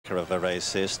cracker of a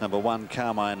race this. Number 1,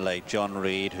 Carmine Lake, John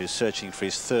Reed, who's searching for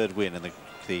his 3rd win in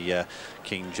the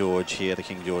King George here, the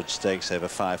King George Stakes over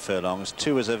 5 furlongs.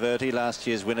 2 is Averti, last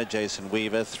year's winner Jason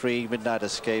Weaver. 3, Midnight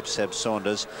Escape, Seb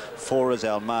Saunders. 4 is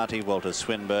Almaty, Walter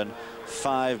Swinburne.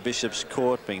 5, Bishop's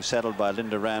Court, being saddled by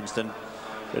Linda Ramsden,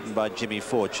 ridden by Jimmy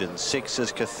Fortune. 6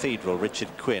 is Cathedral, Richard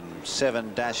Quinn.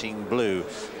 7, Dashing Blue,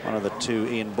 one of the 2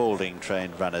 Ian Balding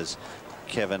trained runners,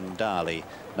 Kevin Darley.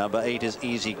 Number 8 is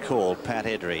Easy Call, Pat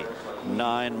Edry.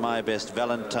 9, My Best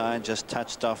Valentine, just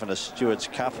touched off in a Stewards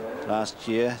Cup last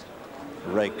year,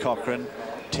 Ray Cochrane.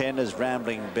 10 is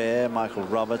Rambling Bear, Michael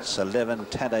Roberts. 11,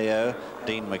 Tadeo,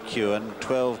 Dean McEwen.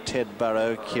 12, Ted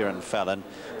Burrow, Kieran Fallon.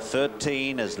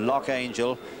 13 is Lock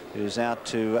Angel, who's out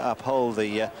to uphold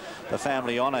the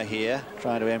family honour here,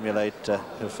 trying to emulate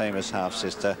her famous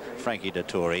half-sister, Frankie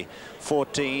Dettori.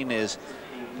 14 is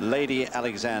Lady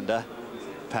Alexander,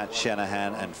 Pat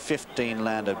Shanahan, and 15,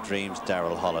 Land of Dreams,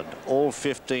 Darryll Holland. All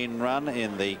 15 run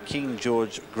in the King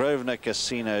George Grosvenor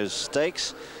Casinos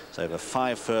Stakes. It's over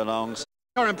 5 furlongs.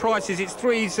 Current prices, it's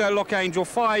 3's Lock Angel,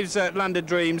 5's Land of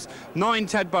Dreams, 9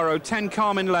 Ted Burrow, 10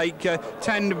 Carmen Lake,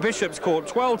 10 Bishop's Court,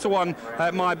 12 to 1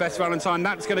 My Best Valentine,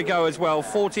 that's going to go as well.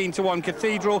 14 to 1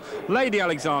 Cathedral, Lady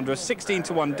Alexandra, 16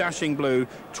 to 1 Dashing Blue,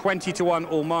 20 to 1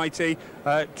 Almighty,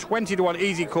 20 to 1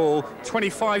 Easy Call,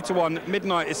 25 to 1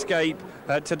 Midnight Escape.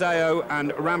 Tadeo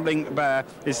and Rambling Bear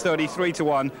is 33 to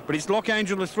 1, but it's Lock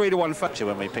Angel is 3 to 1.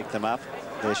 When we pick them up,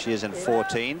 there she is in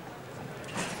 14.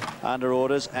 Under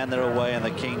orders, and they're away in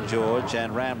the King George,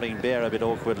 and Rambling Bear a bit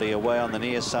awkwardly away on the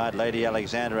near side. Lady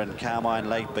Alexander and Carmine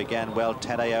Lake began well.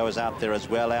 Tadeo is out there as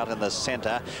well, out in the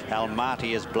centre.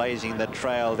 Almaty is blazing the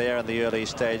trail there in the early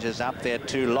stages. Up there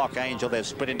too, Lock Angel. They've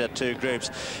split into 2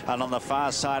 groups, and on the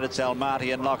far side it's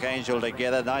Almaty and Lock Angel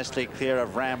together, nicely clear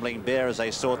of Rambling Bear as they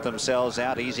sort themselves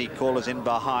out. Easy Call is in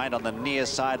behind. On the near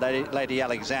side, Lady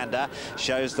Alexander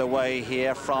shows the way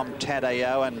here from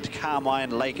Tadeo, and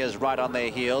Carmine Lake is right on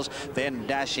their heels. Then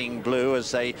Dashing Blue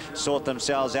as they sort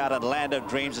themselves out, and Land of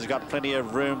Dreams has got plenty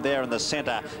of room there in the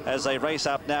centre as they race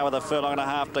up now with a furlong and a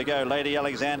half to go. Lady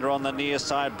Alexander on the near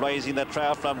side blazing the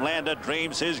trail from Land of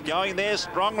Dreams, who's going there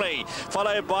strongly,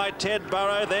 followed by Ted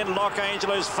Burrow. Then Lock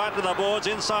Angel, who's front of the boards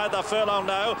inside the furlong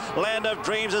now. Land of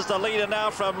Dreams is the leader now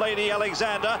from Lady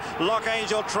Alexander. Lock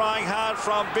Angel trying hard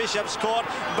from Bishop's Court,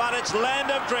 but it's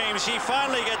Land of Dreams. She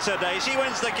finally gets her day. She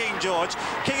wins the King George.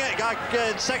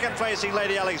 Second placing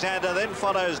Lady Alexander, then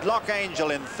follows Lock Angel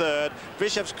in 3rd.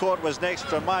 Bishop's Court was next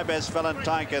from My Best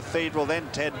Valentine, Cathedral, then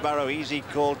Ted Burrow, Easy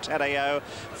Call, Tadeo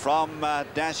from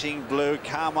Dashing Blue.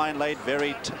 Carmine Lake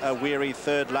very weary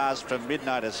 3rd last from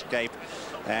Midnight Escape,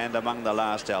 and among the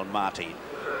last Almaty.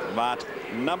 But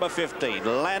number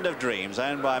 15, Land of Dreams,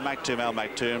 owned by Maktoum Al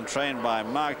Maktoum, trained by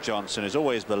Mark Johnston, who's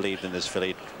always believed in this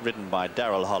filly, ridden by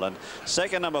Darryll Holland.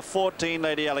 Second, number 14,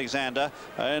 Lady Alexander,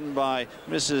 owned by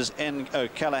Mrs. N.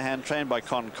 O'Callaghan, trained by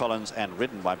Con Collins and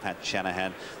ridden by Pat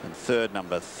Shanahan. And third,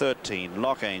 number 13,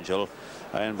 Lock Angel,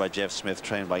 owned by Jeff Smith,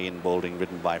 trained by Ian Balding,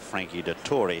 ridden by Frankie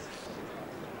Dettori.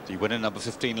 The winner, number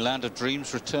 15, Land of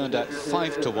Dreams, returned at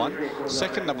 5 to 1.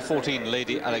 Second, number 14,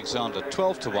 Lady Alexander,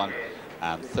 12 to 1.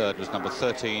 And third was number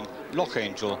 13, Lock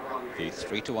Angel, the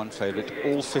 3 to 1 favourite.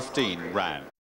 All 15 ran.